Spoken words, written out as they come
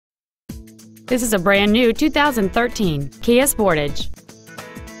This is a brand new 2013 Kia Sportage.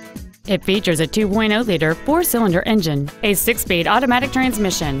 It features a 2.0-liter four-cylinder engine, a 6-speed automatic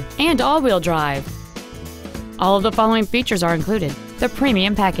transmission, and all-wheel drive. All of the following features are included: the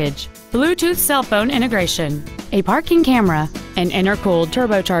premium package, Bluetooth cell phone integration, a parking camera, an intercooled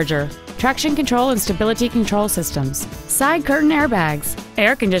turbocharger, traction control and stability control systems, side curtain airbags,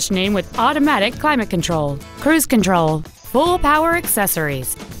 air conditioning with automatic climate control, cruise control, full power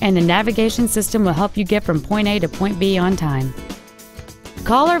accessories, and the navigation system will help you get from point A to point B on time.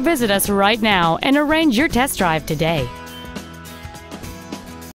 Call or visit us right now and arrange your test drive today.